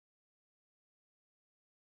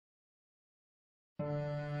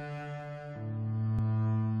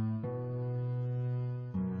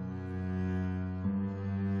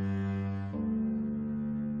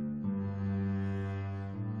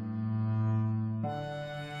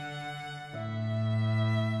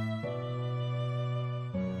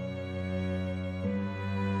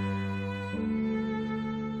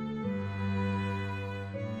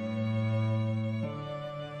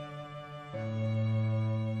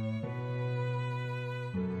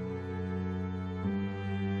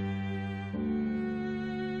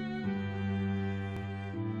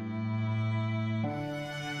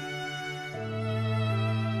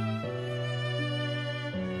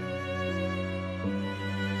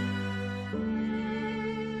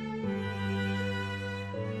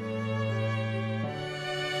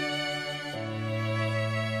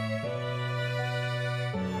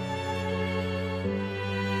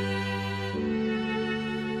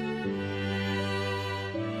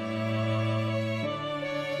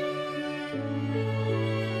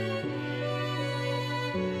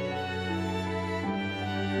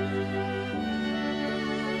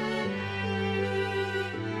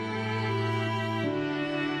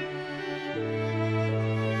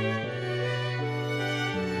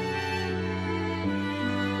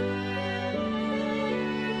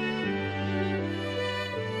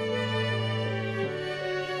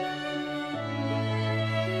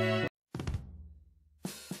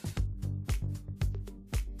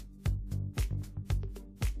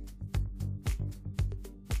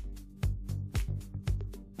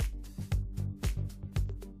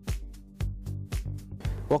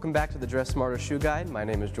Welcome back to the Dress Smarter Shoe Guide. My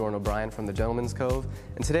name is Jordan O'Brien from the Gentleman's Cove,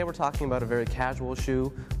 and today we're talking about a very casual shoe,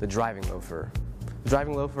 the driving loafer. The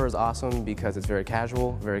driving loafer is awesome because it's very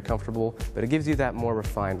casual, very comfortable, but it gives you that more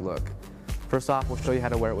refined look. First off, we'll show you how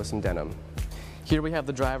to wear it with some denim. Here we have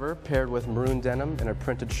the driver paired with maroon denim and a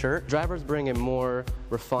printed shirt. Drivers bring a more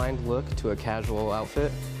refined look to a casual outfit.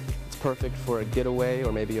 It's perfect for a getaway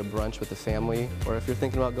or maybe a brunch with the family, or if you're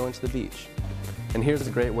thinking about going to the beach. And here's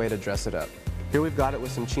a great way to dress it up. Here we've got it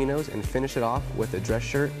with some chinos and finish it off with a dress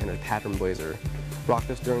shirt and a pattern blazer. Rock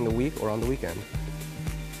this during the week or on the weekend.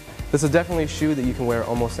 This is definitely a shoe that you can wear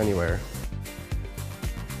almost anywhere.